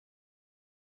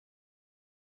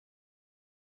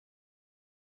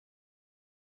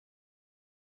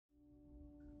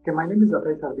Okay, my name is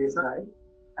Sardesai,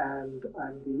 and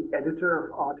I'm the editor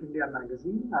of Art India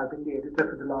magazine. I've been the editor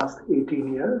for the last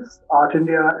 18 years. Art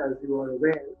India, as you are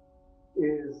aware,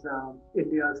 is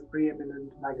India's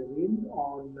preeminent magazine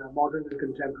on modern and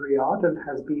contemporary art, and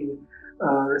has been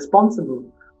responsible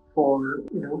for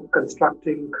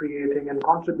constructing, creating, and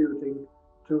contributing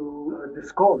to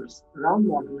discourse around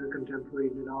modern and contemporary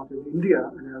Indian art in India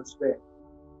and elsewhere.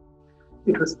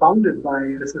 It was founded by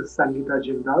Mrs. Sangita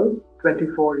Jindal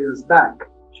 24 years back.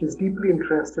 She's deeply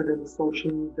interested in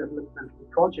social developmental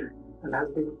projects and has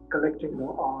been collecting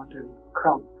art and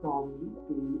craft from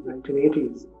the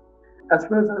 1980s. As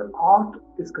far as her art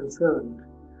is concerned,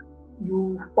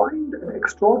 you find an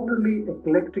extraordinarily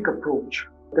eclectic approach.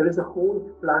 There is a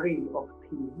whole flurry of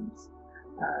themes,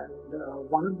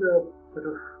 and one of the sort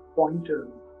of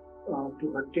pointers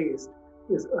to her taste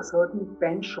is a certain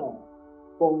penchant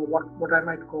for what I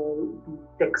might call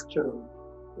the textural.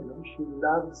 She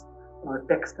loves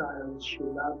textiles, she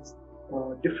loves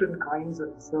different kinds of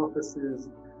surfaces.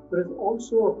 There is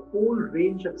also a whole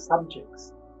range of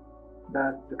subjects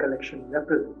that the collection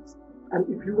represents. And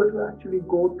if you were to actually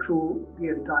go through the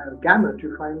entire gamut,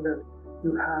 you find that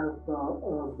you have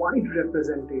a wide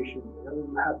representation.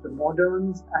 You have the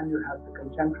moderns and you have the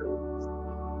contemporaries.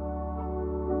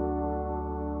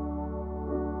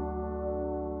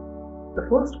 The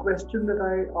first question that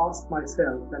I ask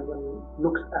myself when one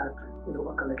looks at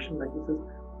a collection like this is,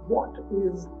 what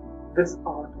is this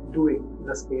art doing in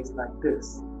a space like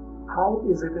this? How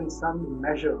is it in some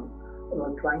measure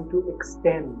trying to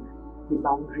extend the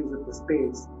boundaries of the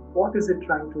space? What is it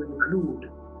trying to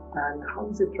include? And how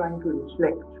is it trying to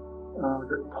inflect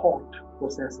the thought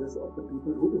processes of the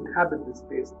people who inhabit this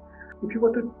space? If you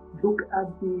were to look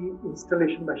at the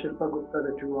installation by Shilpa Gupta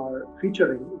that you are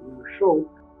featuring in your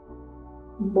show,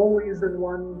 more ways than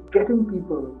one, getting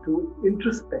people to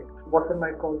introspect what one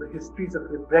might call the histories of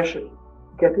repression,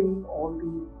 getting all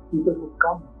the people who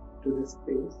come to this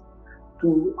space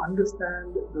to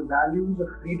understand the values of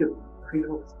freedom,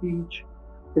 freedom of speech,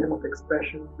 freedom of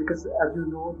expression, because as you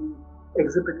know, the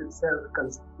exhibit itself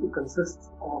consists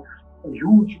of a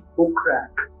huge book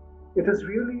rack. It is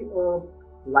really a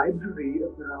library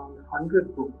of around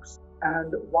 100 books.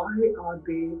 And why are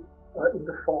they in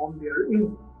the form they are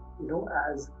in?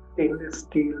 As stainless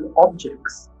steel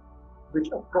objects, which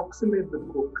approximate the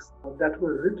books that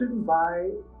were written by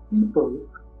people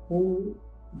who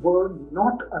were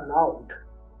not allowed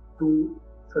to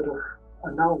sort of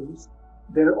announce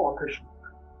their authorship.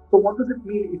 So what does it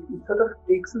mean? It sort of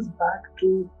takes us back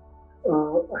to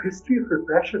a history of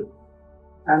repression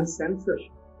and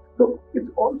censorship. So it's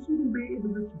also the way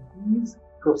in which these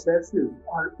processes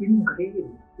are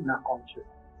ingrained in our consciousness.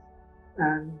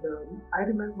 And I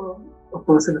remember a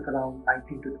person of around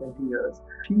 19 to 20 years,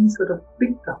 she sort of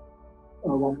picked up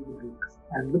one of the books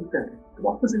and looked at it.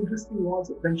 What was interesting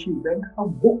was when she went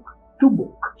from book to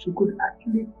book, she could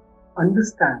actually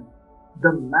understand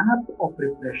the map of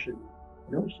repression.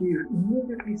 She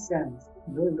immediately sensed,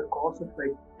 in the course of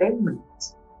like 10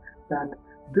 minutes, that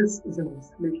this is an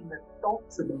installation that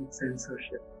talks about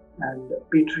censorship and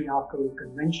patriarchal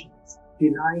conventions,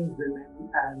 denying women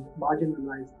and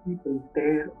marginalized people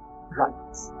their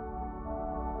rights.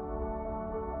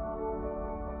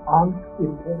 Art,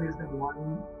 in more ways than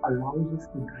one, allows us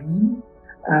to dream,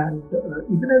 and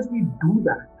even as we do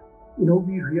that,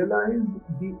 we realize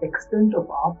the extent of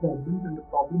our problems and the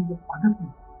problems of other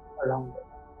people around us.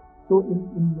 So,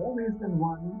 in more ways than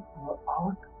one,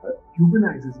 art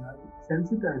humanizes us,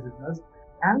 sensitizes us,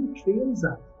 and trains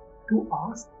us to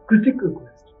ask critical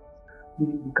questions.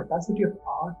 The capacity of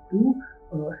art to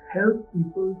help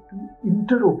people to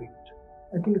interrogate.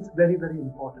 I think it's very, very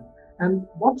important. And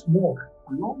what's more,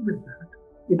 along with that,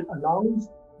 it allows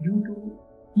you to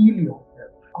heal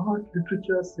yourself. Art,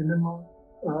 literature, cinema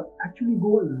actually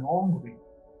go a long way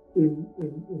in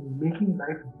making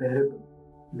life bearable,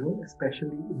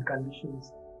 especially in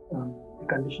conditions, the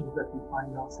conditions that we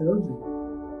find ourselves in.